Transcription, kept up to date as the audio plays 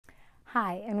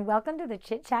Hi, and welcome to the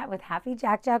Chitchat with Happy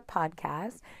Jack Jack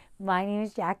podcast. My name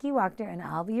is Jackie Wachter, and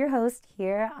I'll be your host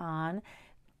here on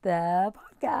the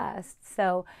podcast.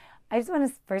 So, I just want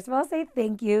to first of all say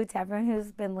thank you to everyone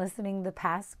who's been listening the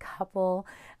past couple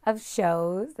of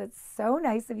shows. That's so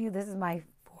nice of you. This is my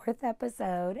fourth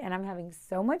episode, and I'm having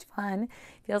so much fun.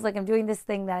 Feels like I'm doing this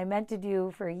thing that I meant to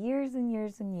do for years and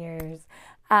years and years.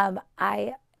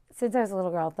 Since I was a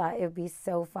little girl, thought it would be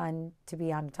so fun to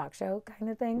be on a talk show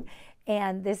kind of thing.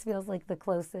 And this feels like the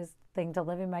closest thing to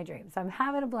living my dream. So I'm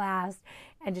having a blast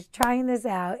and just trying this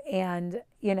out. And,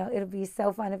 it'll be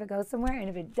so fun if it goes somewhere. And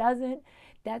if it doesn't,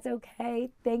 that's okay.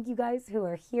 Thank you guys who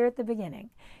are here at the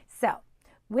beginning. So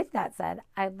with that said,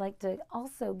 I'd like to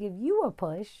also give you a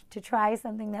push to try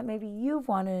something that maybe you've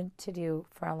wanted to do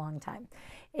for a long time.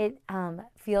 It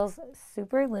feels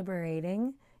super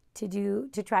liberating to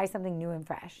try something new and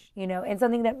fresh, and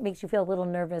something that makes you feel a little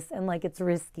nervous and like it's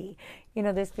risky.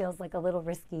 This feels like a little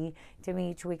risky to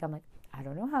me each week. I'm like, I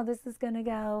don't know how this is going to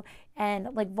go, and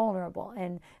like vulnerable.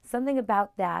 And something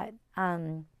about that,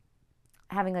 having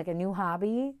like a new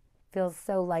hobby feels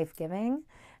so life-giving,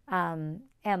 and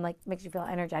like makes you feel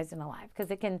energized and alive,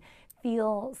 because it can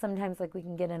feel sometimes like we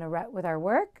can get in a rut with our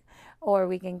work, or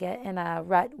we can get in a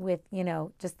rut with,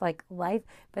 just like life.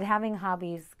 But having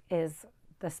hobbies is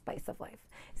the spice of life.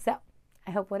 So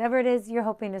I hope whatever it is you're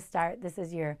hoping to start, this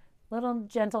is your little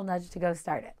gentle nudge to go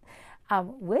start it.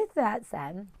 With that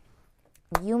said,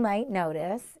 you might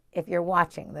notice, if you're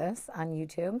watching this on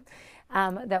YouTube,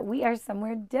 that we are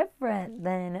somewhere different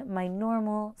than my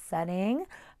normal setting,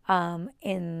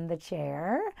 in the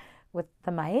chair with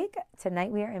the mic. Tonight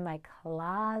we are in my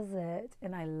closet,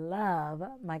 and I love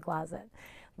my closet.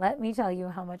 Let me tell you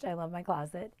how much I love my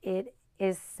closet. It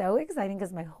is so exciting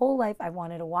because my whole life I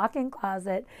wanted a walk-in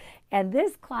closet, and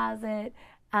this closet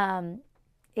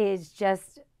is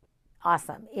just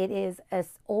awesome. It is an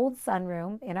old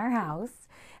sunroom in our house.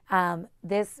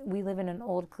 We live in an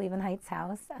old Cleveland Heights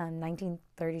house,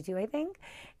 1932, I think,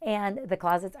 and the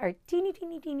closets are teeny,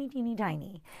 teeny, teeny, teeny,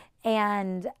 tiny.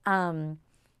 And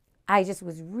I just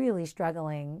was really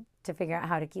struggling to figure out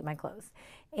how to keep my clothes.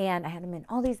 And I had them in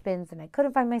all these bins, and I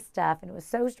couldn't find my stuff, and it was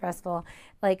so stressful.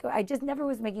 Like, I just never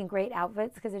was making great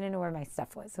outfits because I didn't know where my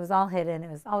stuff was. It was all hidden. It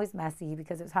was always messy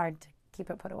because it was hard to keep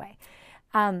it put away.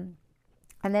 And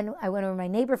then I went over to my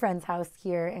neighbor friend's house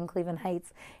here in Cleveland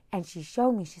Heights, and she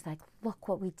showed me, she's like, look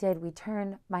what we did. We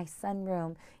turned my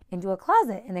sunroom into a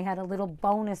closet, and they had a little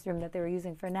bonus room that they were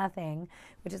using for nothing,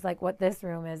 which is like what this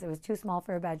room is. It was too small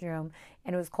for a bedroom,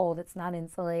 and it was cold. It's not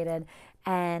insulated.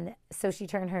 And so she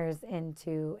turned hers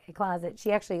into a closet.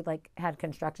 She actually like had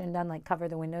construction done, like cover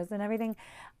the windows and everything.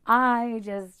 I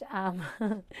just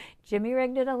Jimmy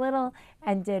rigged it a little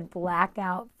and did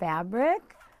blackout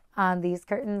fabric on these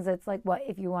curtains. It's like what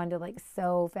if you wanted to like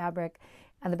sew fabric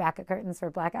on the back of curtains for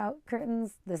blackout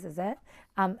curtains. This is it.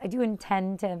 I do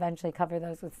intend to eventually cover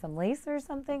those with some lace or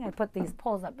something. I put these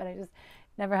poles up, but I just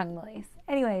never hung the lace.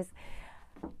 Anyways,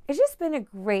 it's just been a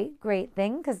great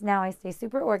thing because now I stay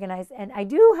super organized, and I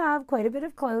do have quite a bit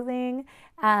of clothing,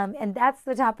 and that's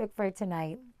the topic for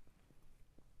tonight.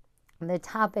 The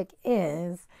topic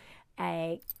is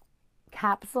a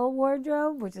capsule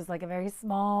wardrobe, which is like a very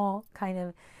small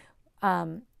kind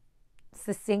of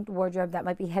succinct wardrobe that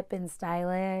might be hip and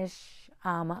stylish,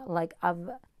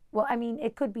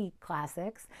 it could be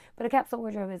classics, but a capsule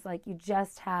wardrobe is like you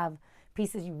just have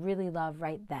pieces you really love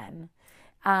right then.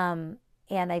 And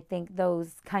I think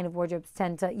those kind of wardrobes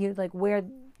tend to, you like wear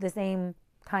the same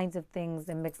kinds of things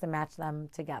and mix and match them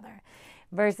together,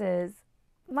 versus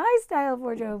my style of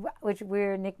wardrobe, which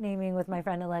we're nicknaming with my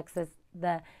friend Alexis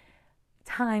the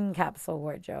time capsule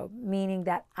wardrobe, meaning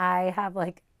that I have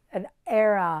like an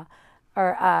era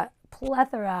or a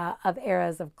plethora of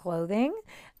eras of clothing,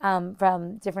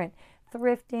 from different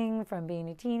thrifting, from being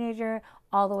a teenager,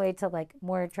 all the way to like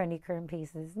more trendy current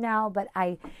pieces now. But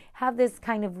I have this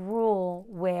kind of rule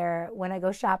where when I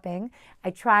go shopping,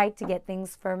 I try to get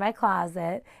things for my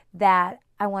closet that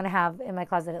I want to have in my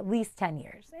closet at least 10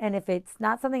 years. And if it's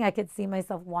not something I could see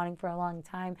myself wanting for a long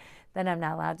time, then I'm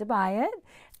not allowed to buy it.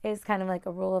 It's kind of like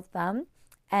a rule of thumb.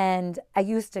 And I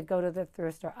used to go to the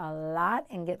thrift store a lot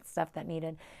and get stuff that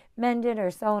needed mended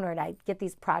or sewn, or I'd get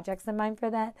these projects in mind for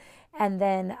that. And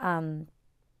then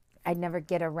I'd never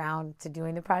get around to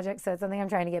doing the project. So it's something I'm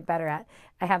trying to get better at.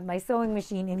 I have my sewing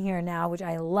machine in here now, which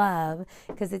I love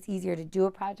because it's easier to do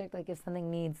a project. Like if something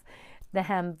needs the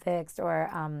hem fixed or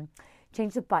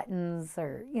change the buttons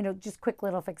or, just quick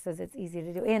little fixes. It's easy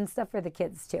to do. And stuff for the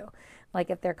kids too. Like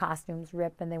if their costumes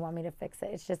rip and they want me to fix it,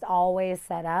 it's just always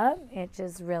set up. It's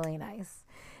just really nice.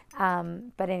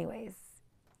 But anyways,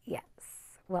 yes.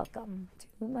 welcome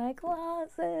to my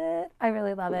closet. I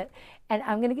really love it. And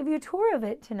I'm going to give you a tour of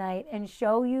it tonight and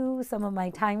show you some of my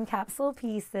time capsule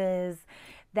pieces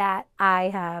that I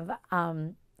have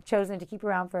chosen to keep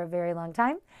around for a very long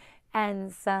time,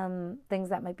 and some things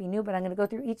that might be new, but I'm going to go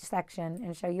through each section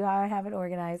and show you how I have it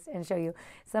organized and show you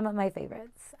some of my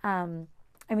favorites. I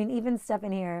mean, even stuff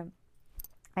in here,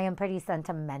 I am pretty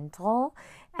sentimental.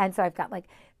 And so I've got like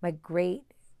my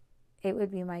it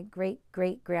would be my great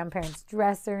grandparents'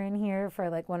 dresser in here for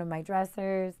like one of my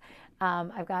dressers.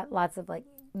 I've got lots of like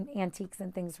antiques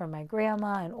and things from my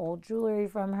grandma and old jewelry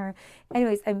from her.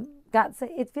 Anyways,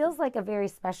 it feels like a very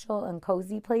special and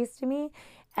cozy place to me.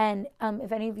 And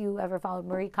if any of you ever followed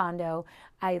Marie Kondo,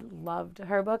 I loved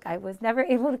her book. I was never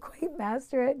able to quite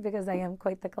master it because I am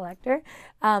quite the collector.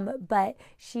 But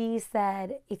she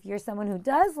said, if you're someone who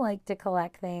does like to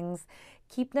collect things,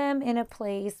 keep them in a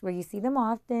place where you see them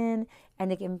often and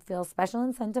they can feel special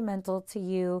and sentimental to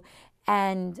you.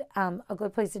 And a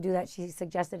good place to do that, she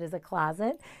suggested, is a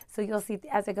closet. So you'll see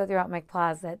as I go throughout my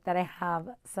closet that I have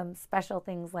some special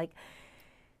things like,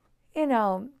 you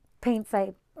know, plates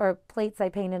I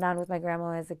painted on with my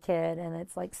grandma as a kid, and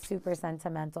it's like super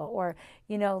sentimental. Or,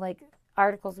 you know, like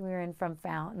articles we were in from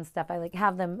Fount and stuff. I like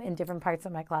have them in different parts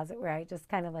of my closet where I just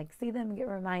kind of like see them and get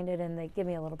reminded, and they give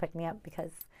me a little pick me up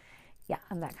because, yeah,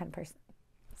 I'm that kind of person.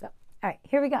 So, all right,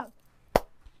 here we go.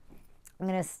 I'm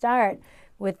going to start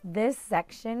with this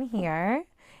section here.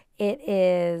 It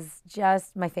is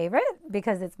just my favorite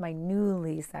because it's my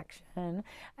Nuuly section.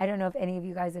 I don't know if any of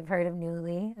you guys have heard of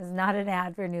Nuuly. It's not an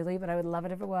ad for Nuuly, but I would love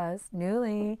it if it was.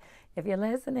 Nuuly, if you're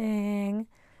listening,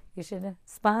 you should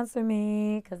sponsor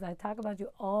me because I talk about you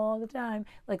all the time.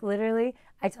 Like literally,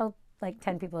 I tell like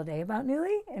 10 people a day about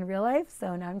Nuuly in real life.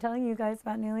 So now I'm telling you guys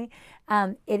about Nuuly.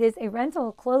 It is a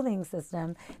rental clothing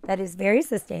system that is very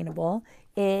sustainable.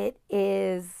 It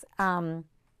is,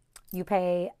 you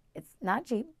pay, it's not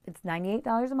cheap. It's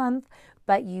 $98 a month,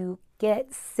 but you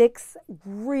get 6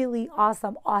 really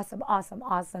awesome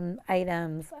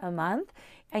items a month,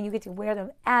 and you get to wear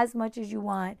them as much as you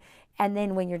want. And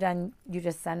then when you're done, you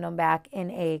just send them back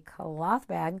in a cloth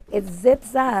bag. It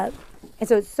zips up, and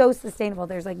so it's so sustainable.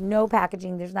 There's like no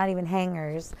packaging. There's not even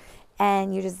hangers.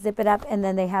 And you just zip it up, and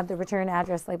then they have the return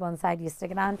address label inside. You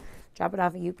stick it on, drop it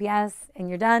off at UPS, and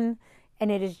you're done. And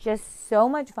it is just so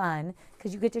much fun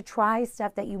because you get to try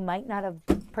stuff that you might not have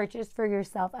purchased for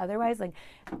yourself otherwise. Like,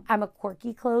 I'm a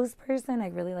quirky clothes person. I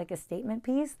really like a statement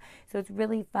piece. So it's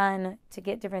really fun to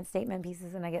get different statement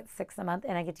pieces, and I get 6 a month,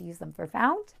 and I get to use them for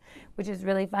Fount, which is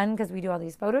really fun because we do all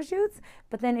these photo shoots.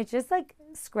 But then it's just like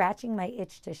scratching my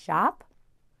itch to shop.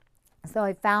 So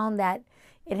I found that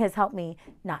it has helped me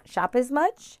not shop as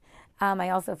much. I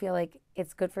also feel like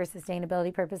it's good for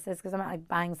sustainability purposes because I'm not like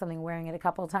buying something, wearing it a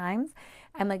couple times.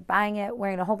 I'm like buying it,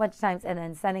 wearing it a whole bunch of times, and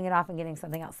then sending it off and getting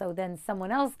something else. So then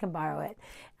someone else can borrow it.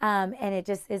 And it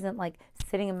just isn't like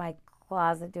sitting in my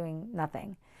closet doing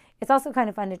nothing. It's also kind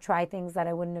of fun to try things that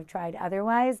I wouldn't have tried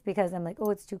otherwise because I'm like,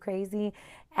 oh, it's too crazy.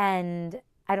 And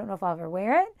I don't know if I'll ever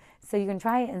wear it. So you can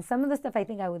try it. And some of the stuff I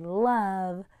think I would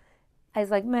love, I was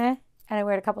like, meh. And I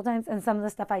wear it a couple times, and some of the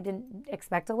stuff I didn't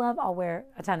expect to love, I'll wear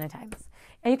a ton of times.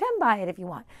 And you can buy it if you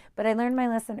want. But I learned my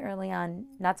lesson early on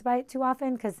not to buy it too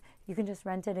often because you can just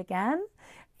rent it again.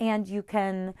 And you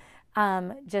can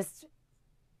just,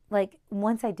 like,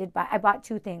 once I bought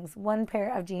 2 things. One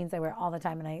pair of jeans I wear all the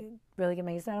time, and I really get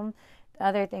my use out of them. The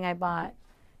other thing I bought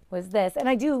was this, and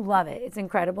I do love it. It's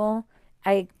incredible.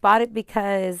 I bought it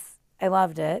because I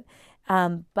loved it,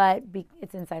 but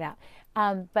it's inside out.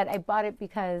 But I bought it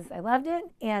because I loved it,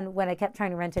 and when I kept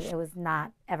trying to rent it, it was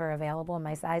not ever available in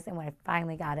my size, and when I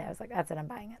finally got it, I was like, that's it, I'm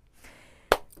buying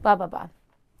it. Blah, blah, blah.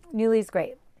 Nuuly's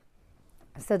great.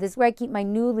 So this is where I keep my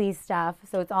Nuuly stuff,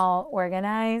 so it's all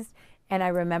organized, and I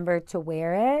remember to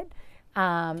wear it,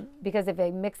 because if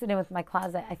I mix it in with my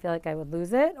closet, I feel like I would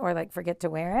lose it or like forget to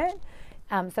wear it.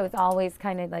 So it's always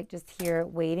kind of like just here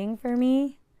waiting for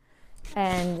me.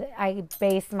 And I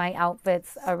base my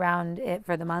outfits around it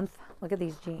for the month. Look at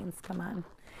these jeans, come on.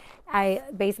 I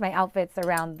base my outfits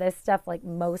around this stuff like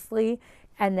mostly,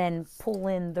 and then pull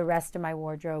in the rest of my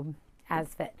wardrobe as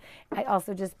fit. I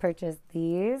also just purchased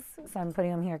these, so I'm putting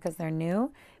them here because they're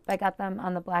new. But I got them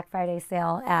on the Black Friday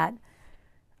sale at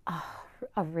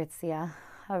Aritzia,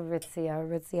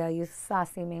 you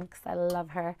saucy minx. I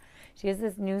love her. She has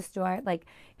this new store. Like,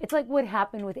 it's like what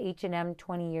happened with H&M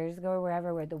 20 years ago or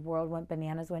wherever, where the world went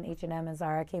bananas when H&M and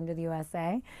Zara came to the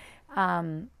USA.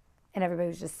 And everybody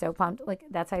was just so pumped. Like,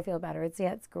 that's how I feel about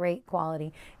Aritzia. It's great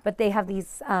quality. But they have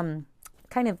these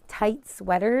kind of tight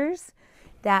sweaters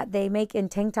that they make in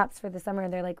tank tops for the summer.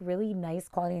 And they're like really nice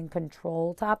quality and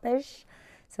control top-ish.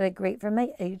 So they're great for my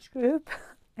age group.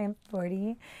 I'm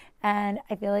 40. And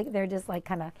I feel like they're just like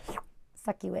kind of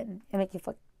suck you in and make you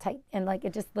feel tight. And like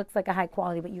it just looks like a high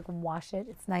quality, but you can wash it.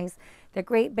 It's nice. They're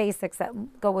great basics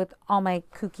that go with all my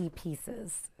kooky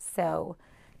pieces. So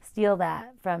steal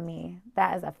that from me.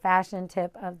 That is a fashion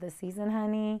tip of the season,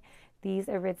 honey. These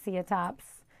Aritzia tops.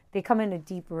 They come in a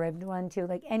deep ribbed one too.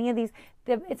 Like any of these,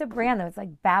 it's a brand though. It's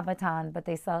like Babaton, but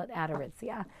they sell it at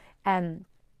Aritzia. And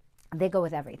they go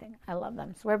with everything. I love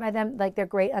them. Swear by them. Like they're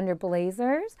great under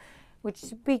blazers, which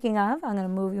speaking of, I'm going to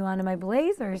move you on to my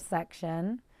blazers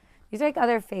section. These are like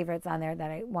other favorites on there that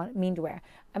I mean to wear.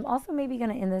 I'm also maybe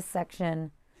going to, in this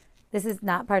section, this is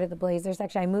not part of the blazer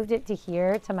section. I moved it to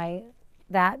here to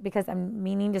that because I'm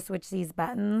meaning to switch these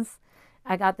buttons.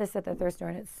 I got this at the thrift store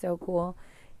and it's so cool.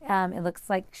 It looks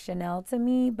like Chanel to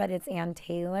me, but it's Ann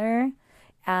Taylor.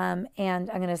 And I'm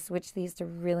going to switch these to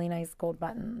really nice gold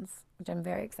buttons, which I'm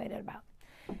very excited about.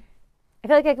 I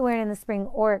feel like I could wear it in the spring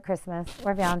or at Christmas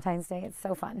or Valentine's Day. It's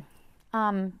so fun.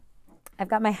 I've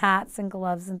got my hats and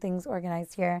gloves and things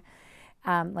organized here,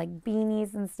 like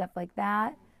beanies and stuff like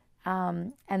that.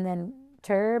 And then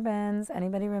turbans.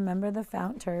 Anybody remember the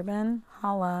Fount turban?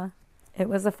 Holla. It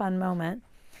was a fun moment.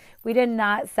 We did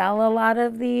not sell a lot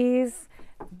of these,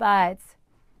 but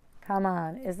come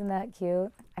on, isn't that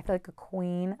cute? I feel like a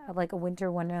queen, like a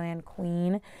winter wonderland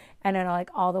queen. And then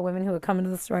like all the women who would come into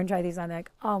the store and try these on, they're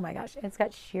like, oh my gosh, it's got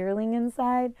shearling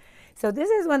inside. So this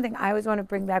is one thing I always want to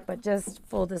bring back, but just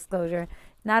full disclosure,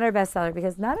 not our bestseller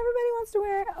because not everybody wants to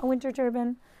wear a winter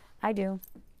turban. I do.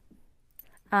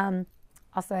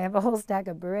 Also, I have a whole stack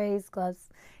of berets, gloves.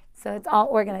 So it's all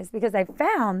organized because I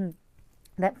found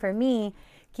that for me,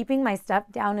 keeping my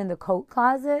stuff down in the coat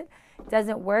closet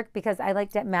doesn't work because I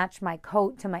like to match my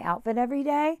coat to my outfit every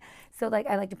day. So like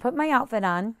I like to put my outfit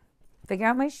on, figure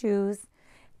out my shoes,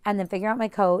 and then figure out my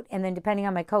coat. And then depending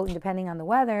on my coat and depending on the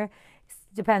weather,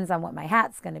 depends on what my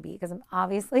hat's going to be because I'm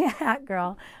obviously a hat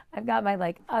girl. I've got my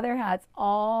like other hats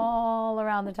all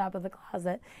around the top of the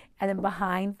closet. And then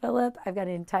behind Philip, I've got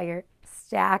an entire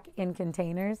stack in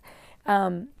containers.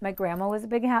 My grandma was a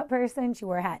big hat person. She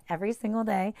wore a hat every single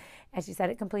day. And she said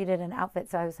it completed an outfit.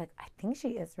 So I was like, I think she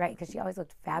is right because she always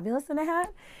looked fabulous in a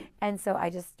hat. And so I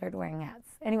just started wearing hats.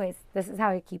 Anyways, this is how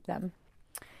I keep them.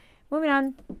 Moving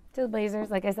on to the blazers.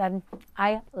 Like I said,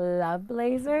 I love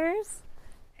blazers.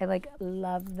 I like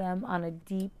love them on a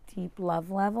deep, deep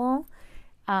love level.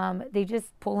 They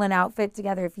just pull an outfit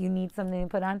together if you need something to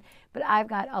put on. But I've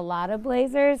got a lot of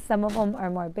blazers. Some of them are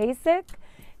more basic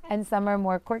and some are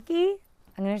more quirky.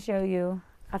 I'm going to show you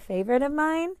a favorite of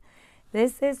mine.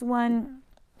 This is one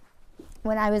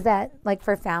when I was at, like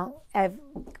for Fount,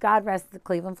 God rest the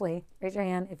Cleveland Flea. Raise your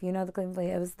hand if you know the Cleveland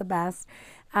Flea. It was the best.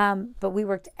 But we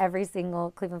worked every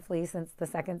single Cleveland Flea since the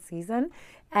second season.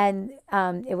 And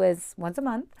it was once a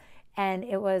month. And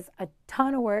it was a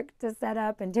ton of work to set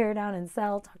up and tear down and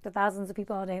sell, talk to thousands of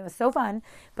people all day. It was so fun,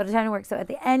 but a ton of work. So at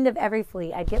the end of every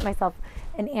flea, I'd get myself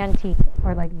an antique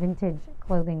or like vintage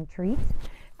clothing treat.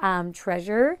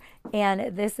 Treasure,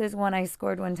 and this is one I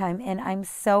scored one time, and I'm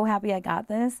so happy I got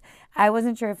this. I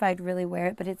wasn't sure if I'd really wear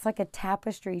it, but it's like a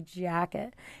tapestry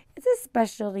jacket. It's a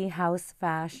specialty house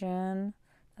fashion.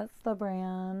 That's the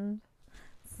brand.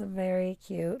 It's a very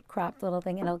cute cropped little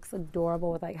thing, and it looks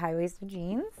adorable with like high-waisted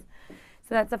jeans.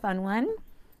 So that's a fun one.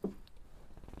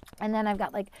 And then I've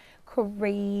got like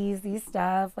crazy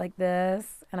stuff like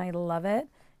this, and I love it.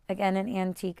 Again, an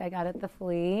antique I got at the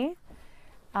Flea.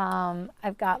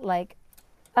 I've got like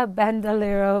a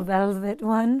bandolero velvet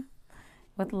one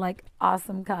with like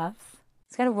awesome cuffs.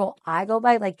 It's kind of rule I go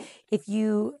by. Like if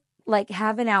you like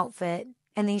have an outfit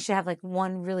and then you should have like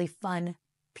one really fun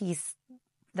piece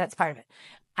that's part of it.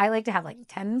 I like to have like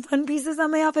 10 fun pieces on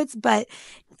my outfits, but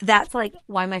that's like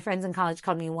why my friends in college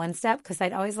called me One Step, because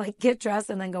I'd always like get dressed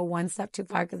and then go one step too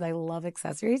far because I love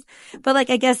accessories. But like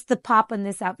I guess the pop on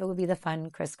this outfit would be the fun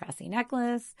crisscrossy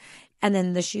necklace and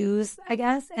then the shoes, I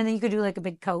guess. And then you could do like a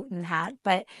big coat and hat,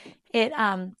 but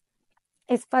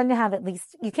it's fun to have at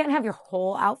least, you can't have your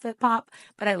whole outfit pop,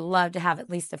 but I love to have at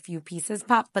least a few pieces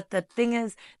pop. But the thing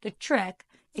is, the trick,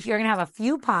 if you're going to have a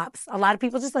few pops, a lot of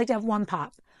people just like to have one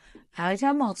pop. I like to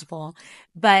have multiple,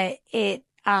 but that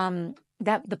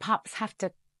the pops have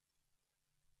to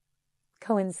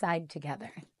coincide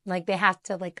together. Like they have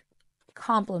to like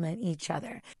complement each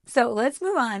other. So let's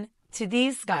move on to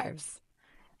these scarves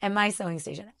and my sewing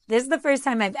station. This is the first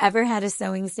time I've ever had a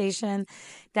sewing station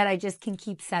that I just can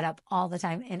keep set up all the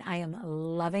time, and I am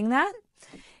loving that.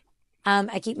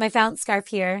 I keep my Fount scarf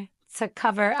here to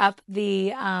cover up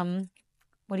the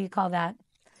what do you call that?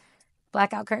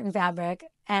 Blackout curtain fabric.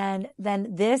 And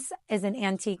then this is an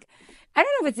antique I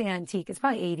don't know if it's an antique. It's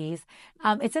probably 80s.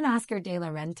 It's an Oscar de la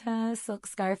Renta silk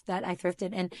scarf that I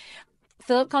thrifted. And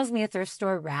Philip calls me a thrift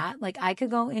store rat. Like I could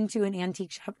go into an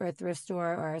antique shop or a thrift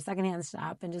store or a secondhand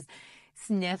shop and just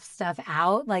sniff stuff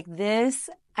out. Like this,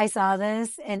 I saw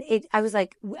this and I was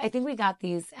like, I think we got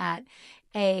these at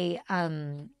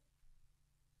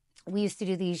we used to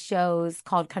do these shows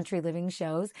called country living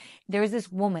shows. There was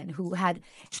this woman who had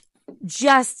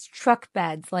just truck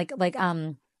beds,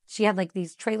 she had like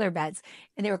these trailer beds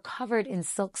and they were covered in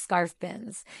silk scarf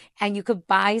bins. And you could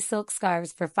buy silk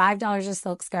scarves for $5 a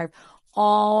silk scarf,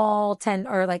 all 10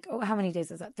 or how many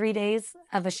days is that? 3 days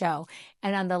of a show.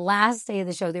 And on the last day of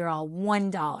the show, they were all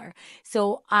 $1.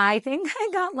 So I think I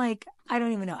got I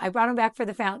don't even know. I brought them back for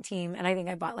the Fount team and I think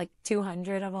I bought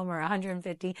 200 of them or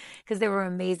 150 because they were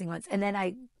amazing ones. And then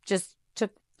I just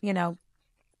took,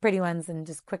 pretty ones and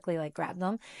just quickly grabbed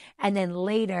them. And then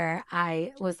later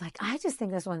I was like, I just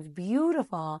think this one's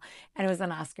beautiful. And it was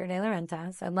an Oscar de la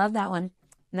Renta. So I love that one.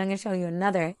 And I'm going to show you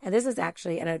another. And this is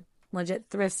actually at a legit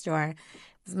thrift store.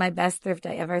 This is my best thrift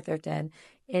I ever thrifted.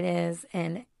 It is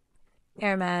an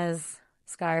Hermes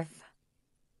scarf.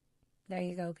 There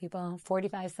you go, people.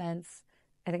 45 cents.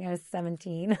 I think I was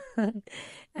 17. And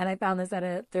I found this at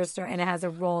a thrift store and it has a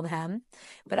rolled hem.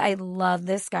 But I love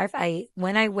this scarf.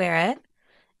 When I wear it,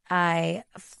 I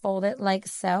fold it like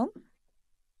so,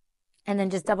 and then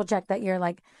just double check that your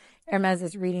Hermes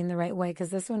is reading the right way because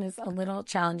this one is a little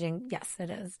challenging. Yes, it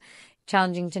is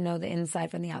challenging to know the inside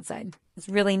from the outside. It's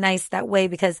really nice that way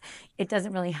because it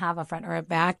doesn't really have a front or a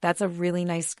back. That's a really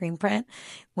nice screen print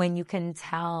when you can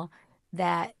tell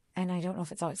that, and I don't know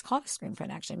if it's always called a screen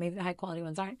print actually, maybe the high quality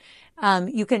ones aren't.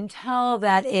 You can tell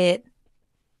that it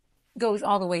goes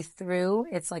all the way through.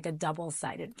 It's like a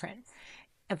double-sided print.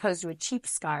 Opposed to a cheap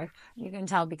scarf, you can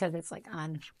tell because it's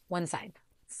on one side.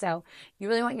 So you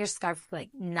really want your scarf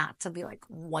not to be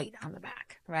white on the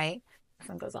back, right? This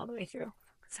one goes all the way through.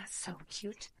 That's so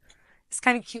cute. It's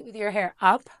kind of cute with your hair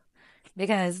up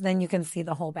because then you can see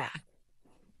the whole back.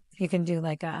 You can do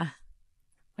a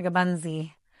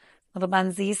bunsy, little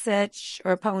bunsy stitch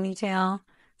or a ponytail,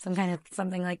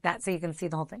 something like that, so you can see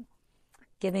the whole thing.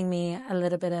 Giving me a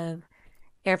little bit of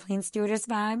airplane stewardess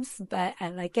vibes, but I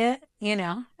like it.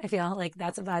 I feel like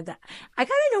that's a vibe that I kind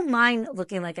of don't mind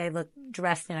looking like I look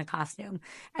dressed in a costume.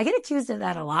 I get accused of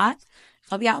that a lot.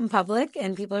 I'll be out in public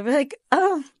and people will be like,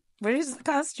 oh, where's the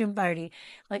costume party?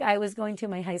 I was going to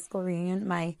my high school reunion,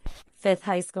 my 5th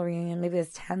high school reunion, maybe it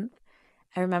was 10th.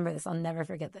 I remember this. I'll never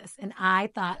forget this. And I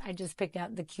thought I just picked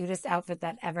out the cutest outfit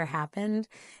that ever happened.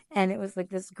 And it was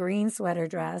this green sweater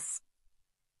dress,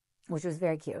 which was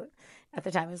very cute. At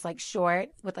the time, it was short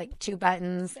with 2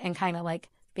 buttons and kind of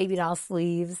baby doll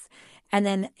sleeves. And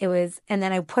then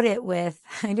I put it with,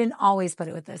 I didn't always put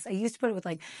it with this. I used to put it with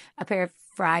a pair of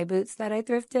Fry boots that I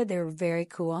thrifted. They were very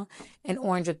cool and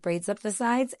orange with braids up the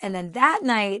sides. And then that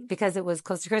night, because it was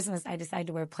close to Christmas, I decided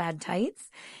to wear plaid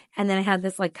tights. And then I had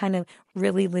this kind of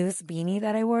really loose beanie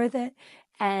that I wore with it.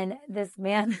 And this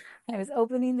man, I was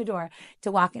opening the door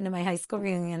to walk into my high school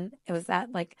reunion. It was at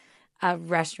a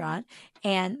restaurant,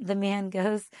 and the man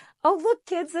goes, oh, look,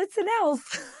 kids, it's an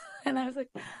elf. And I was like,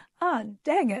 oh,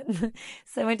 dang it.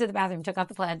 So I went to the bathroom, took off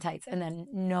the plaid tights, and then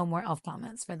no more elf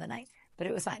comments for the night. But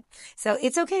it was fine. So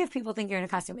it's okay if people think you're in a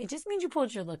costume. It just means you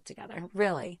pulled your look together,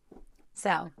 really.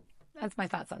 So that's my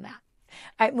thoughts on that.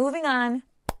 All right, moving on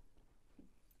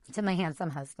to my handsome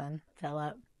husband,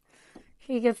 Philip.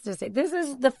 He gets to say, this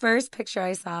is the first picture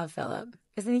I saw of Philip.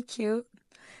 Isn't he cute?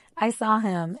 I saw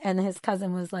him and his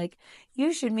cousin was like,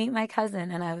 you should meet my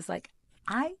cousin. And I was like,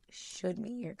 I should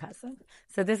meet your cousin.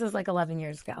 So this is 11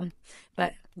 years ago.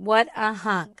 But what a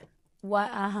hunk. What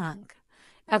a hunk.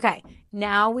 Okay,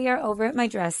 now we are over at my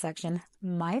dress section,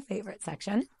 my favorite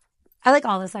section. I like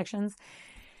all the sections.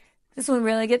 This one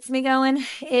really gets me going.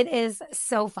 It is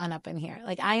so fun up in here.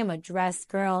 I am a dress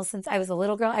girl since I was a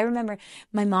little girl. I remember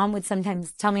my mom would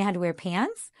sometimes tell me how to wear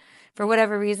pants for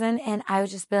whatever reason. And I would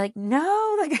just be like, no,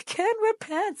 I can't wear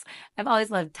pants. I've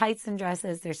always loved tights and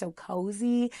dresses. They're so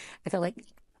cozy. I feel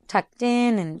tucked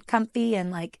in and comfy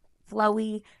and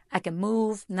flowy. I can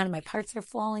move. None of my parts are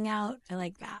falling out. I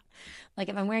like that.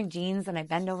 If I'm wearing jeans and I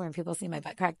bend over and people see my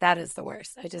butt crack, that is the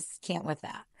worst. I just can't with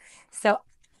that. So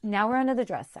now we're onto the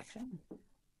dress section.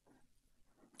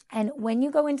 And when you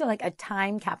go into a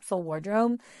time capsule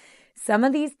wardrobe, some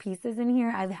of these pieces in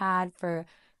here I've had for,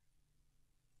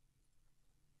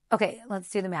 okay, let's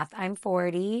do the math. I'm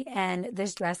 40 and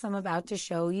this dress I'm about to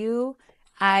show you,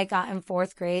 I got in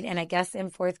 4th grade. And I guess in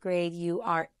 4th grade, you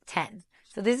are 10.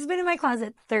 So this has been in my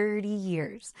closet 30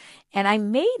 years. And I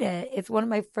made it. It's one of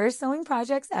my first sewing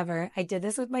projects ever. I did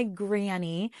this with my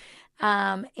granny.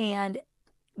 And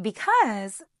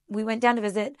because we went down to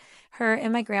visit her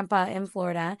and my grandpa in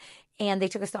Florida, and they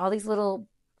took us to all these little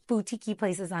boutique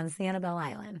places on Sanibel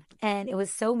Island. And it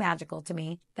was so magical to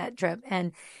me, that trip.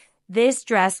 And this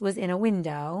dress was in a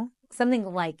window, something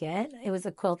like it. It was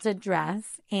a quilted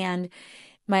dress. And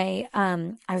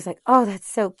I was like, oh, that's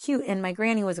so cute. And my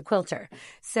granny was a quilter.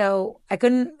 So I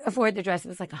couldn't afford the dress. It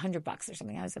was like $100 or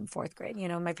something. I was in 4th grade.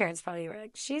 My parents probably were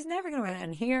like, she's never going to wear it.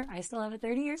 And here I still have it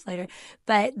 30 years later.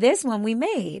 But this one we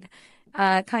made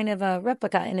kind of a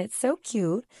replica, and it's so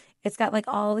cute. It's got like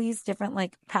all these different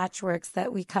like patchworks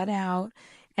that we cut out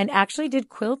and actually did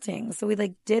quilting. So we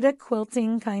like did a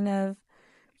quilting kind of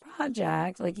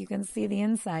project. Like you can see the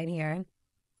inside here.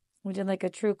 We did like a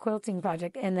true quilting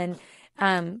project, and then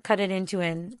cut it into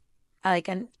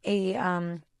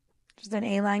just an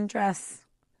A-line dress.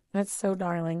 That's so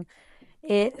darling.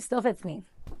 It still fits me.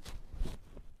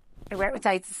 I wear it with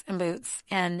tights and boots,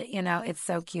 and it's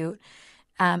so cute.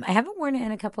 I haven't worn it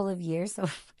in a couple of years, so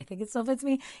I think it still fits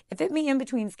me. It fit me in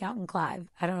between Scout and Clive.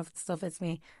 I don't know if it still fits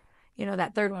me.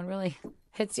 That third one really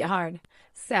hits you hard.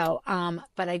 So,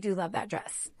 but I do love that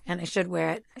dress, and I should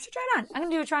wear it. I should try it on. I'm going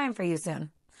to do a try-on for you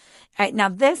soon. All right, now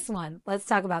this one, let's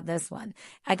talk about this one.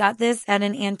 I got this at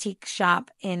an antique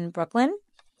shop in Brooklyn,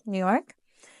 New York.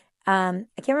 I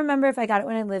can't remember if I got it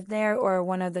when I lived there or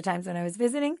one of the times when I was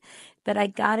visiting, but I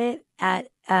got it at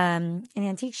an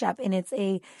antique shop, and it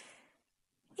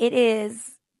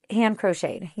is hand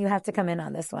crocheted. You have to come in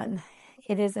on this one.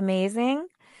 It is amazing.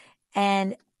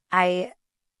 And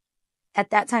at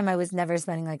that time, I was never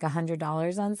spending like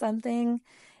 $100 on something.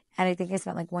 And I think I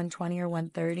spent like $120 or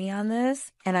 $130 on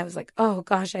this. And I was like, oh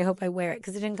gosh, I hope I wear it,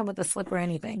 because it didn't come with a slip or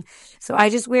anything. So I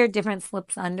just wear different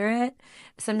slips under it.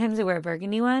 Sometimes I wear a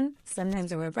burgundy one.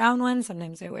 Sometimes I wear a brown one.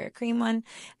 Sometimes I wear a cream one.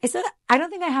 I don't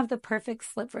think I have the perfect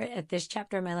slip for it at this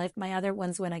chapter of my life. My other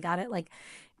ones, when I got it like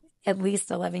at least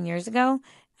 11 years ago,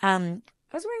 I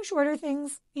was wearing shorter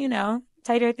things,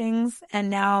 tighter things.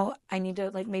 And now I need to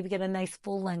like maybe get a nice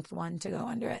full length one to go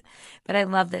under it. But I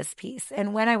love this piece.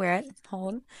 And when I wear it,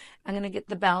 I'm going to get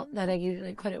the belt that I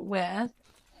usually put it with.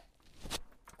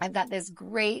 I've got this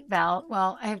great belt.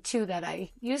 Well, I have two that I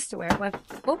used to wear with.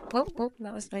 Oh,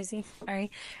 that was noisy.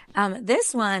 Sorry.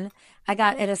 This one I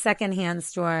got at a secondhand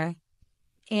store,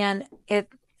 and it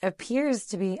appears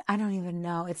to be, I don't even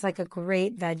know. It's like a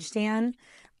great veg tan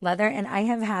leather. And I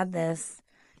have had this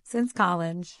since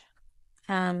college.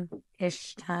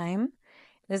 Ish time.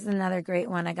 This is another great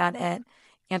one I got at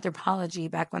Anthropology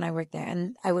back when I worked there,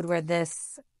 and I would wear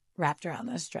this wrapped around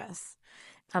this dress.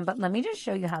 But let me just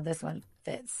show you how this one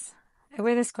fits. I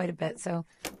wear this quite a bit, so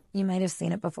you might have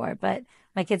seen it before, but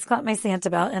my kids call it my Santa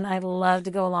belt, and I love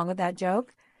to go along with that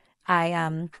joke.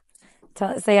 I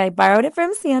say I borrowed it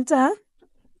from Santa,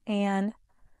 and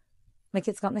my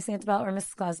kids call it my Santa belt or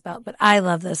Mrs. Claus belt, but I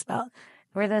love this belt.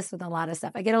 Wear this with a lot of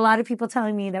stuff. I get a lot of people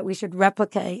telling me that we should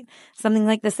replicate something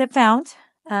like this at Fount.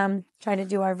 Try to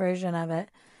do our version of it.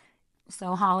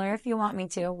 So holler if you want me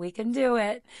to. We can do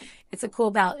it. It's a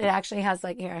cool belt. It actually has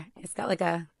it's got like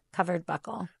a covered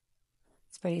buckle.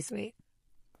 It's pretty sweet.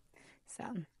 So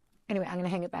anyway, I'm going to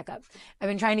hang it back up. I've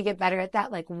been trying to get better at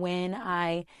that. Like when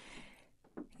I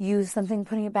use something,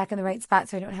 putting it back in the right spot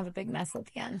so I don't have a big mess at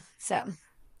the end. So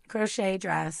crochet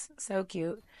dress. So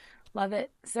cute. Love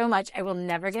it so much. I will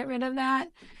never get rid of that.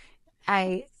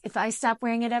 If I stop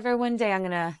wearing it ever one day, I'm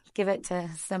going to give it to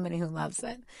somebody who loves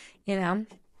it.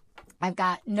 I've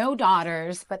got no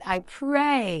daughters, but I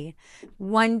pray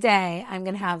one day I'm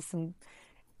going to have some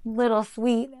little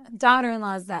sweet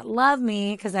daughter-in-laws that love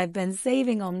me, because I've been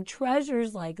saving them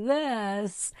treasures like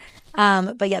this.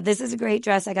 But yeah, this is a great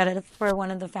dress. I got it for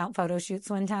one of the Fount photo shoots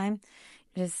one time.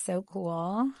 It is so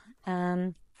cool.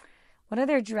 What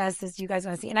other dresses do you guys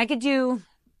want to see? And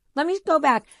let me go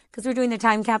back, because we're doing the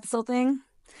time capsule thing.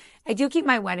 I do keep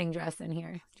my wedding dress in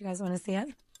here. Do you guys want to see it?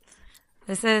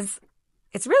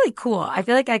 It's really cool. I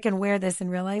feel like I can wear this in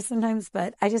real life sometimes,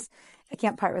 but I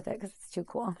can't part with it because it's too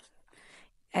cool.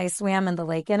 I swam in the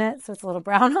lake in it, so it's a little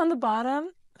brown on the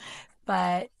bottom,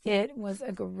 but it was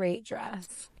a great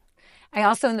dress. I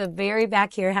also, in the very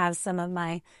back here, have some of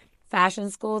my fashion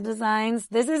school designs.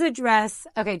 This is a dress.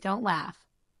 Okay, don't laugh,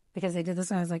 because I did this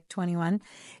when I was like 21.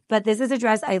 But this is a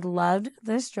dress. I loved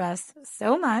this dress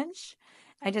so much.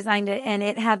 I designed it, and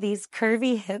it had these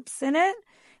curvy hips in it,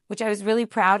 which I was really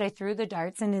proud. I threw the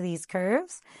darts into these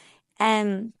curves.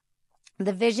 And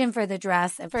the vision for the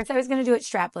dress, at first I was going to do it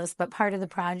strapless, but part of the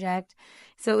project.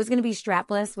 So it was going to be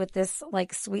strapless with this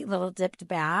like sweet little dipped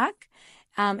back.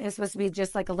 It was supposed to be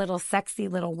just like a little sexy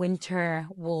little winter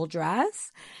wool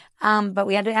dress. But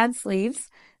we had to add sleeves.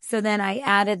 So then I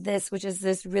added this, which is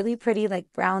this really pretty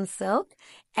like brown silk.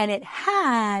 And it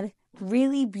had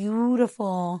really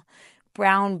beautiful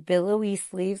brown billowy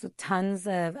sleeves with tons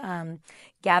of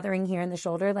gathering here in the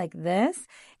shoulder like this.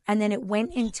 And then it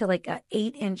went into like a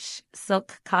 8-inch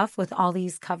silk cuff with all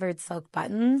these covered silk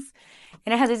buttons.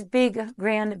 And it had this big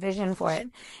grand vision for it.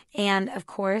 And of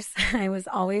course, I was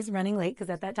always running late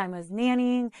because at that time I was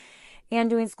nannying and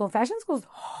doing school. Fashion school is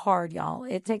hard, y'all.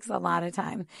 It takes a lot of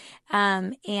time.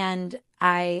 And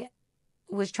I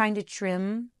was trying to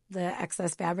trim the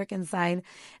excess fabric inside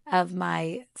of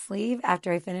my sleeve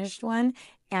after I finished one.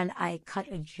 And I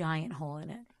cut a giant hole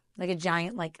in it. Like a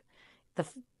giant,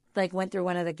 went through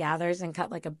one of the gathers and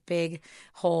cut like a big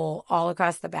hole all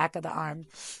across the back of the arm.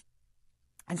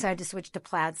 And so I had to switch to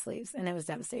plaid sleeves, and it was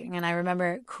devastating. And I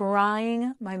remember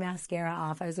crying my mascara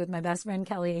off. I was with my best friend,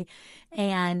 Kelly,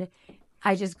 and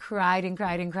I just cried and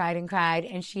cried and cried and cried.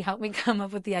 And she helped me come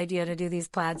up with the idea to do these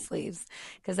plaid sleeves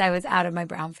because I was out of my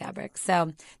brown fabric.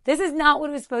 So this is not what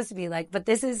it was supposed to be like, but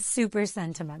this is super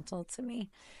sentimental to me.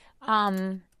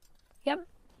 Yep.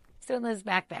 So it lives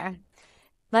back there.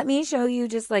 Let me show you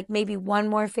just like maybe one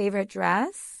more favorite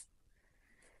dress.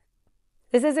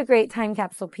 This is a great time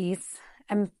capsule piece.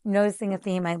 I'm noticing a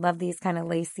theme. I love these kind of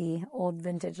lacy, old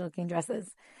vintage looking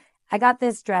dresses. I got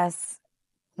this dress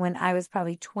when I was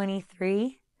probably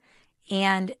 23,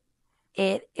 and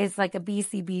it is like a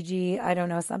BCBG, I don't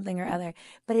know, something or other.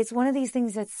 But it's one of these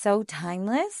things that's so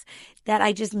timeless that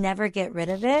I just never get rid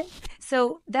of it.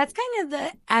 So that's kind of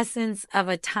the essence of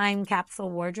a time capsule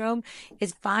wardrobe,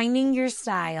 is finding your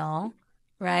style,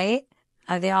 right?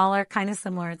 They all are kind of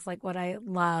similar. It's like what I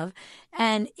love.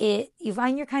 And you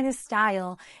find your kind of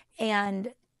style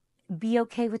and be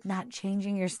okay with not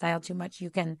changing your style too much. You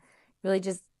can really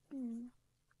just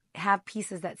have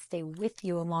pieces that stay with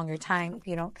you a longer time.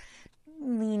 You don't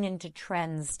lean into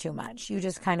trends too much. You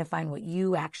just kind of find what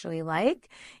you actually like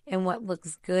and what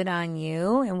looks good on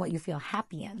you and what you feel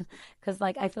happy in. Because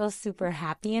like I feel super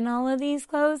happy in all of these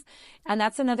clothes. And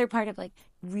that's another part of like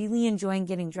really enjoying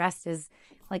getting dressed, is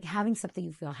like having something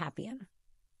you feel happy in.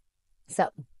 So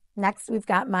next we've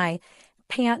got my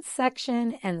pants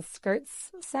section and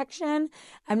skirts section.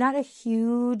 I'm not a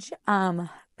huge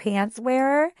pants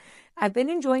wearer. I've been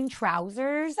enjoying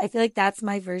trousers. I feel like that's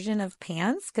my version of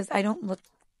pants because I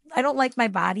don't like my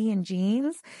body in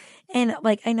jeans. And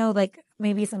like, I know like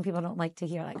maybe some people don't like to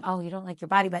hear like, oh, you don't like your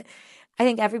body, but I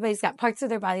think everybody's got parts of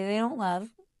their body they don't love,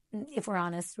 if we're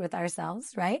honest with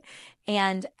ourselves, right?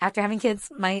 And after having kids,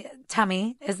 my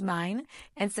tummy is mine.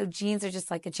 And so jeans are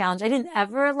just like a challenge. I didn't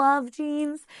ever love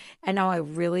jeans. And now I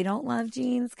really don't love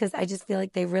jeans because I just feel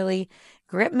like they really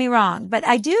grip me wrong. But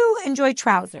I do enjoy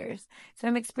trousers. So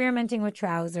I'm experimenting with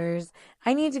trousers.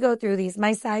 I need to go through these.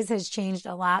 My size has changed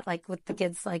a lot, like with the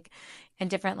kids, like, and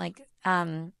different, like,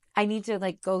 I need to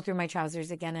like go through my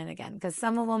trousers again and again because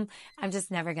some of them I'm just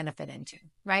never going to fit into,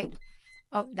 right?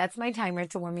 Oh, that's my timer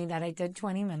to warn me that I did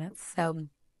 20 minutes. So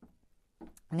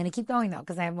I'm going to keep going though,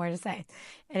 because I have more to say.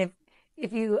 And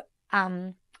if you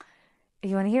want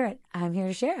to hear it, I'm here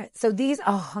to share it. So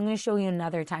I'm going to show you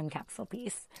another time capsule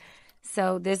piece.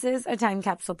 So this is a time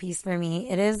capsule piece for me.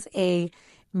 It is a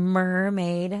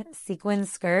mermaid sequin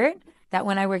skirt that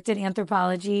when I worked at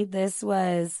Anthropologie, this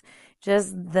was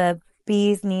just the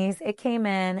bee's knees. It came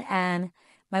in and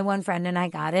my one friend and I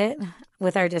got it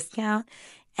with our discount.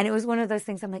 And it was one of those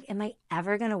things I'm like, am I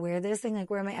ever going to wear this thing?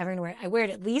 Like, where am I ever going to wear it? I wear it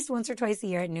at least once or twice a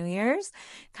year at New Year's,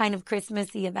 kind of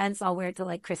Christmassy events. I'll wear it to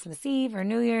like Christmas Eve or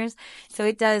New Year's. So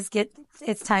it does get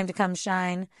its time to come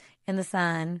shine in the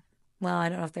sun. Well, I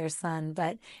don't know if there's sun,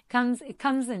 but it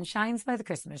comes and shines by the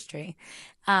Christmas tree.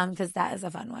 Cause that is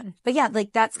a fun one. But yeah,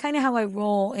 like that's kind of how I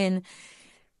roll in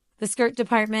the skirt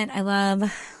department. I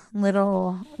love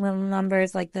little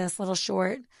numbers like this, little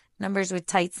short numbers with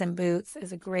tights and boots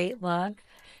is a great look.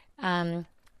 I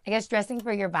guess dressing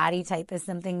for your body type is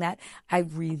something that I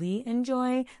really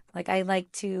enjoy. Like I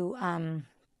like to,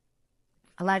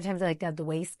 a lot of times I like to have the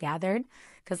waist gathered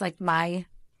because like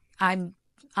I'm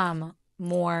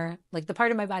more like the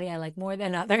part of my body I like more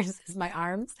than others is my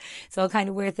arms. So I'll kind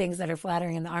of wear things that are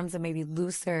flattering in the arms and maybe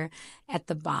looser at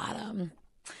the bottom.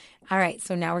 All right.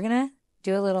 So now we're going to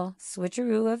do a little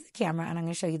switcheroo of the camera and I'm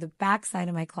going to show you the back side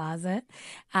of my closet,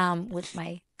 with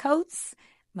my coats,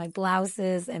 my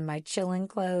blouses, and my chillin'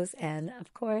 clothes, and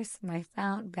of course, my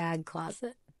Fount bag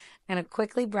closet. I'm going to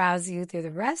quickly browse you through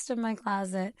the rest of my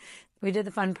closet. We did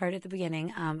the fun part at the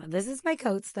beginning. This is my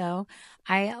coats, though.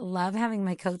 I love having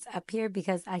my coats up here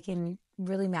because I can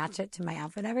really match it to my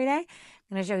outfit every day.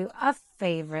 I'm going to show you a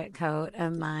favorite coat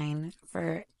of mine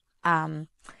for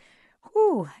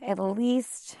at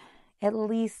least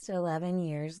 11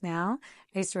 years now.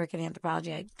 I used to work in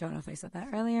anthropology. I don't know if I said that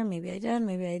earlier. Maybe I did.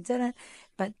 Maybe I didn't.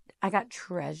 But I got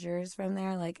treasures from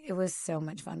there. Like, it was so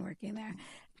much fun working there.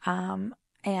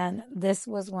 And this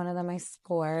was one of them I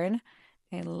scored.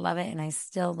 I love it, and I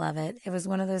still love it. It was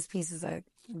one of those pieces that,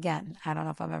 again, I don't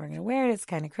know if I'm ever going to wear it. It's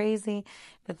kind of crazy.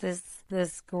 But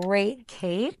this great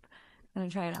cape, I'm going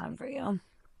to try it on for you.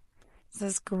 It's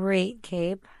this great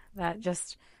cape that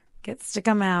just gets to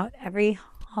come out every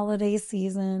holiday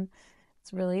season.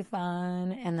 It's really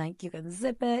fun, and like, you can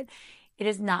zip it. It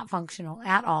is not functional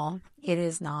at all. It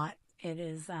is not. It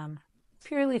is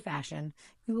purely fashion.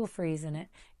 You will freeze in it.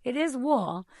 It is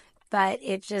wool, but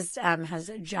it just has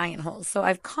giant holes. So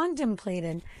I've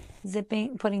contemplated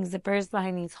putting zippers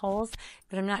behind these holes,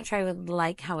 but I'm not sure I would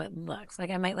like how it looks. Like,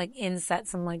 I might like inset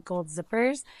some like gold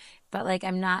zippers, but like,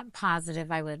 I'm not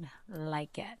positive I would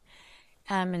like it.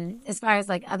 And as far as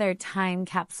like other time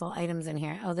capsule items in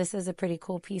here, this is a pretty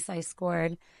cool piece I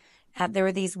scored. There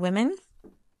were these women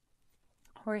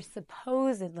who are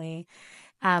supposedly,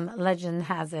 legend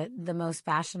has it, the most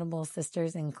fashionable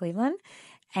sisters in Cleveland.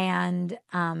 And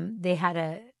they had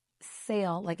a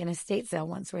sale, like an estate sale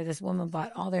once, where this woman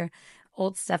bought all their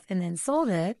old stuff and then sold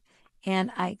it.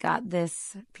 And I got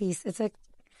this piece. I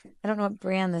don't know what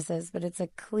brand this is, but it's a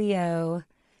Clio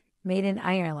made in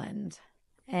Ireland.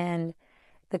 And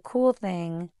the cool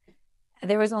thing,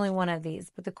 there was only one of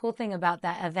these, but the cool thing about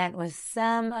that event was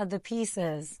some of the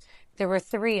pieces, there were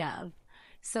 3 of.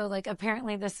 So like,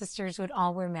 apparently the sisters would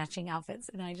all wear matching outfits,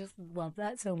 and I just love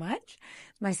that so much.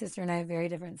 My sister and I have very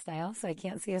different styles, so I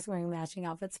can't see us wearing matching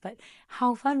outfits, but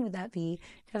how fun would that be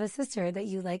to have a sister that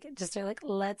you like, just are like,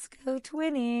 let's go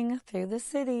twinning through the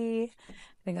city. I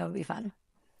think that would be fun.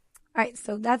 All right,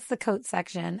 so that's the coat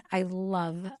section. I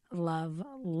love, love,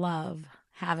 love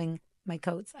having my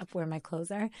coats up where my clothes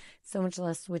are. So much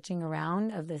less switching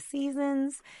around of the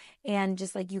seasons, and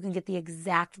just like, you can get the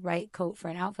exact right coat for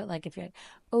an outfit. Like, if you're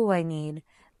like, I need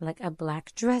like a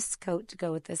black dress coat to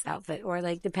go with this outfit, or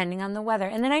like, depending on the weather.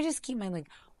 And then I just keep my like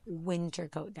winter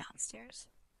coat downstairs,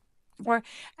 or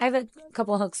I have a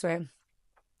couple hooks where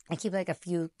I keep like a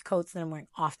few coats that I'm wearing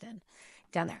often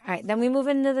down there. All right, then we move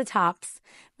into the tops.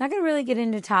 I'm not going to really get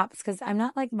into tops because I'm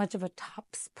not like much of a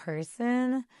tops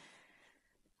person.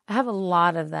 I have a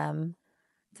lot of them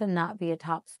to not be a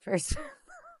tops person.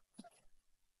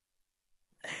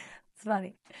 It's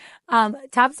funny.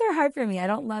 Tops are hard for me. I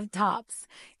don't love tops.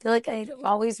 I feel like I'd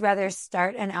always rather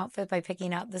start an outfit by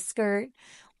picking out the skirt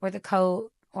or the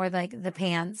coat or like the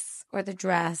pants or the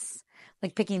dress,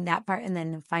 like picking that part and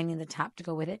then finding the top to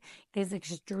go with it. It is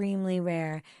extremely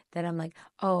rare that I'm like,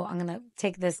 I'm going to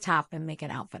take this top and make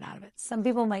an outfit out of it. Some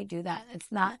people might do that.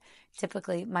 It's not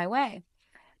typically my way.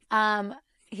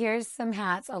 Here's some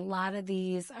hats. A lot of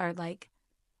these are like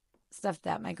stuff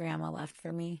that my grandma left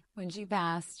for me when she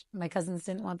passed. My cousins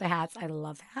didn't want the hats. I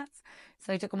love hats,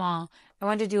 so I took them all. I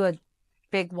wanted to do a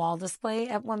big wall display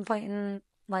at one point in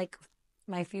like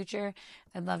my future.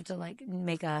 I'd love to like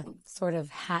make a sort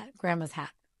of grandma's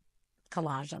hat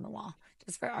collage on the wall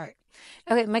just for art.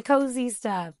 Okay, my cozy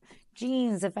stuff.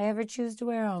 Jeans, if I ever choose to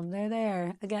wear them, they're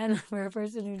there. Again, for a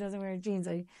person who doesn't wear jeans,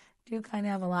 I do kind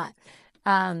of have a lot.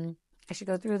 I should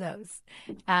go through those.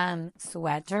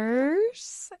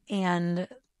 Sweaters and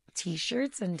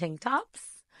t-shirts and tank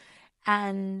tops.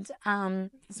 And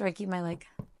so I keep my like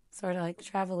sort of like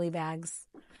travel-y bags.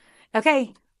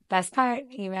 Okay, best part.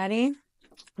 You ready?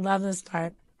 Love this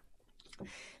part.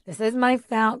 This is my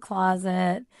Fount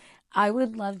closet. I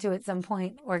would love to at some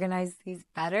point organize these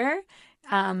better.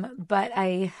 But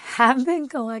I have been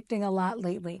collecting a lot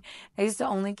lately. I used to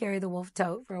only carry the wolf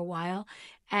tote for a while.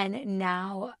 And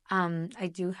now I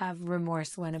do have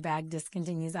remorse when a bag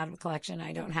discontinues out of a collection.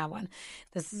 I don't have one.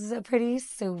 This is a pretty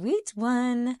sweet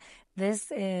one.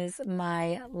 This is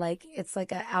my, like, it's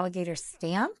like an alligator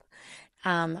stamp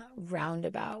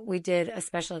roundabout. We did a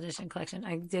special edition collection.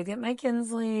 I did get my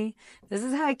Kinsley. This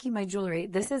is how I keep my jewelry.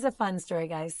 This is a fun story,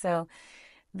 guys. So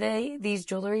these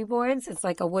jewelry boards, it's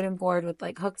like a wooden board with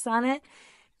like hooks on it.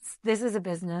 This is a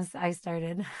business I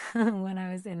started when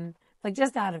I was in like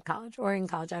just out of college or in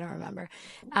college. I don't remember.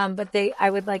 But I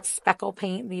would like speckle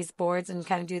paint these boards and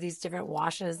kind of do these different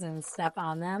washes and stuff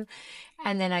on them.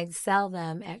 And then I'd sell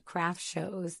them at craft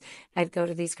shows. I'd go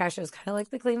to these craft shows, kind of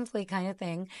like the Clean Fleet kind of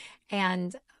thing.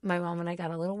 And my mom and I got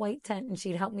a little white tent and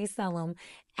she'd help me sell them.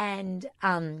 And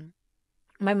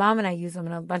my mom and I use them,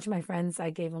 and a bunch of my friends I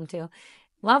gave them to.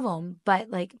 Love them. But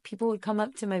like, people would come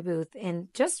up to my booth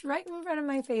and just right in front of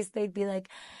my face, they'd be like,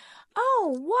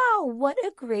 oh, wow, what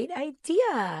a great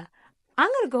idea. I'm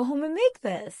going to go home and make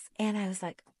this. And I was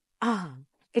like, oh,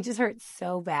 it just hurt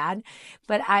so bad.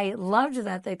 But I loved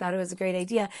that they thought it was a great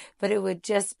idea, but it would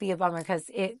just be a bummer because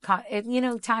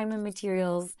time and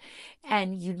materials,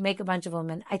 and you'd make a bunch of them.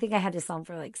 And I think I had to sell them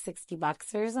for like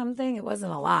 $60 or something. It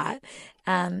wasn't a lot.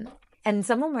 And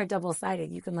some of them are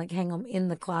double-sided. You can like hang them in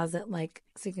the closet, like,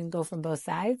 so you can go from both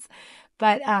sides.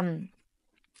 But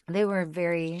they were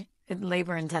very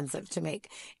labor intensive to make.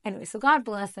 Anyway, so God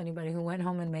bless anybody who went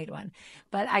home and made one.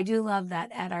 But I do love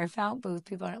that at our Fount booth,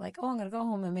 people are like, oh, I'm going to go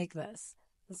home and make this.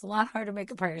 It's a lot harder to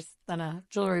make a purse than a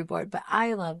jewelry board, but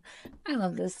I love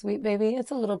this sweet baby.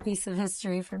 It's a little piece of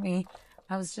history for me.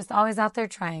 I was just always out there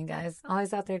trying, guys.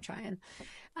 Always out there trying.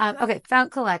 Okay,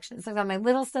 Fount collection. So I've got my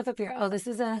little stuff up here. Oh, this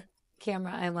is a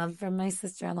camera I love from my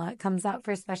sister-in-law. It comes out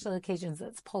for special occasions.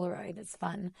 It's Polaroid. It's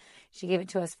fun. She gave it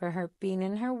to us for her being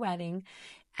in her wedding.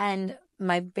 And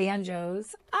my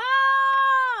banjos.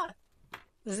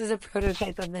 This is a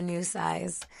prototype of the new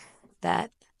size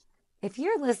that if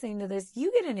you're listening to this,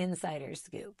 you get an insider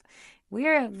scoop.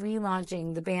 We're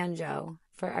relaunching the banjo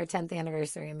for our 10th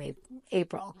anniversary in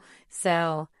April.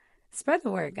 So spread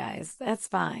the word, guys. That's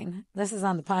fine. This is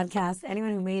on the podcast.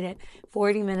 Anyone who made it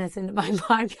 40 minutes into my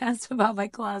podcast about my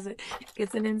closet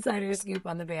gets an insider scoop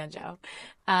on the banjo.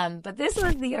 But this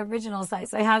was the original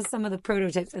size. I have some of the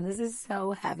prototypes, and this is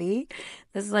so heavy.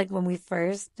 This is like when we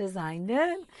first designed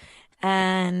it.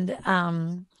 And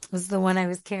it was the one I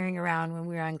was carrying around when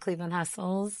we were on Cleveland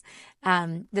Hustles.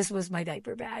 This was my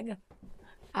diaper bag.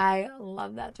 I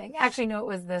love that thing. Actually, no, it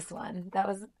was this one. That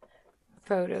was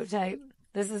prototype.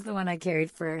 This is the one I carried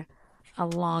for a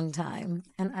long time.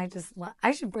 And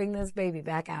I should bring this baby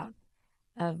back out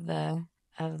of the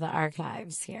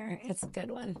archives here. It's a good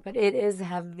one, but it is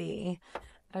heavy.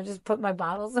 I just put my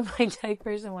bottles and my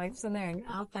diapers and wipes in there and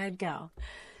off I'd go.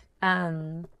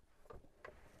 That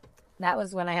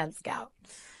was when I had Scout.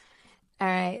 All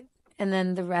right. And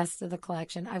then the rest of the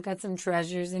collection. I've got some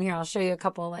treasures in here. I'll show you a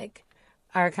couple like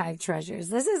archive treasures.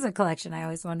 This is a collection I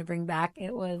always wanted to bring back.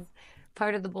 It was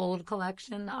part of the Bold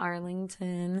collection, the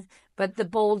Arlington. But the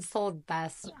Bold sold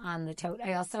best on the tote.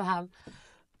 I also have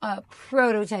a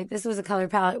prototype. This was a color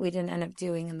palette we didn't end up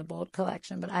doing in the Bold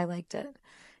collection, but I liked it.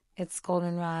 It's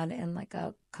goldenrod and like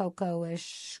a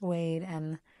cocoa-ish suede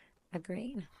and a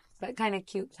green. But kind of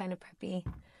cute, kind of preppy.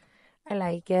 I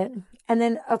like it. And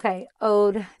then, okay,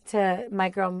 ode to my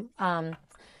girl,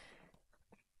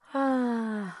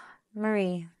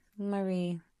 Marie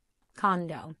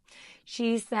Kondo.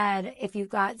 She said, if you've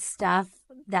got stuff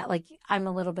that, like, I'm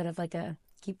a little bit of like a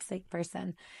keepsake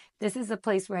person. This is a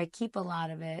place where I keep a lot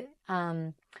of it.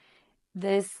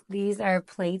 These are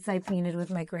plates I painted with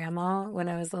my grandma when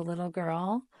I was a little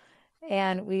girl.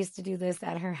 And we used to do this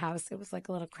at her house. It was like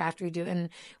a little craft redo. And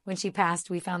when she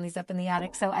passed, we found these up in the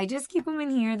attic. So I just keep them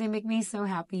in here. They make me so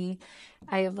happy.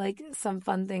 I have like some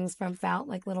fun things from Fount,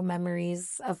 like little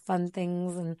memories of fun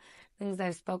things and things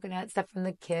I've spoken at, stuff from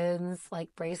the kids,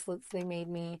 like bracelets they made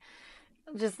me.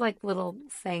 Just like little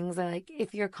sayings like,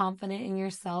 if you're confident in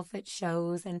yourself, it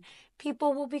shows, and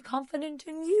people will be confident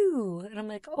in you. And I'm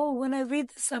like, oh, when I read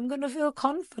this, I'm going to feel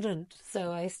confident.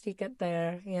 So I stick it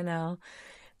there, you know.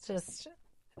 Just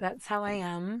that's how I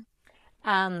am.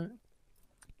 And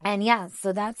yeah,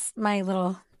 so that's my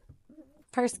little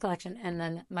purse collection, and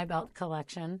then my belt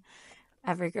collection.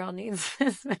 Every girl needs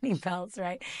this many belts,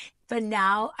 right? But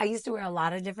now I used to wear a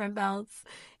lot of different belts,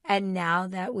 and now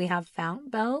that we have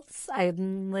Fount belts, I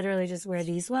literally just wear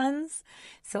these ones.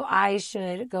 So I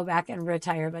should go back and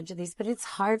retire a bunch of these, but it's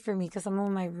hard for me because some of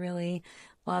them I really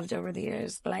loved over the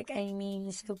years. But like, I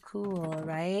mean, so cool,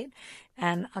 right?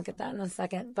 And I'll get that in a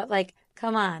second. But like,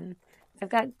 come on. I've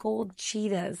got gold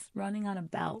cheetahs running on a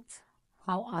belt.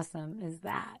 How awesome is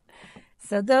that?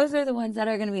 So those are the ones that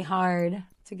are going to be hard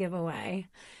to give away.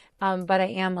 But I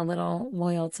am a little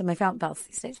loyal to my Fount belts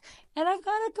these days. And I've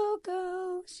got a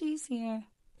Coco. She's here.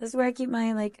 This is where I keep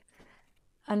my like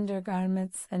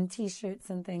undergarments and t-shirts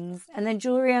and things. And then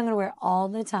jewelry I'm going to wear all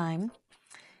the time.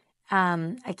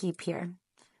 I keep here.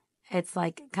 It's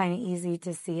like kind of easy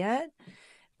to see it.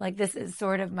 Like this is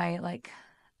sort of my like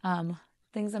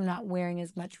things I'm not wearing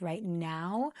as much right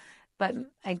now, but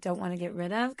I don't want to get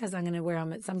rid of because I'm going to wear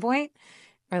them at some point,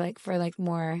 or like for like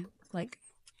more like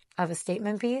of a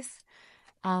statement piece.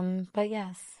 But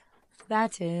yes,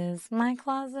 that is my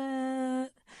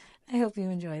closet. I hope you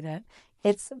enjoyed it.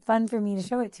 It's fun for me to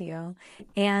show it to you.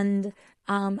 And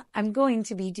I'm going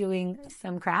to be doing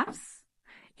some crafts.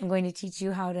 I'm going to teach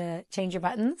you how to change your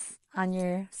buttons on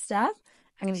your stuff.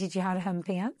 I'm going to teach you how to hem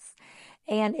pants.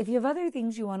 And if you have other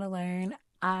things you want to learn,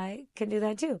 I can do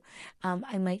that too.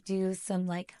 I might do some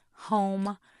like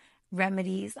home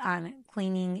remedies on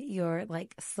cleaning your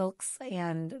like silks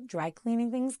and dry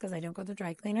cleaning things because I don't go to the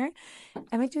dry cleaner.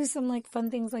 I might do some like fun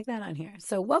things like that on here.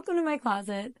 So welcome to my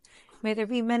closet. May there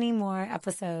be many more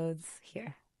episodes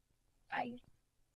here. Bye.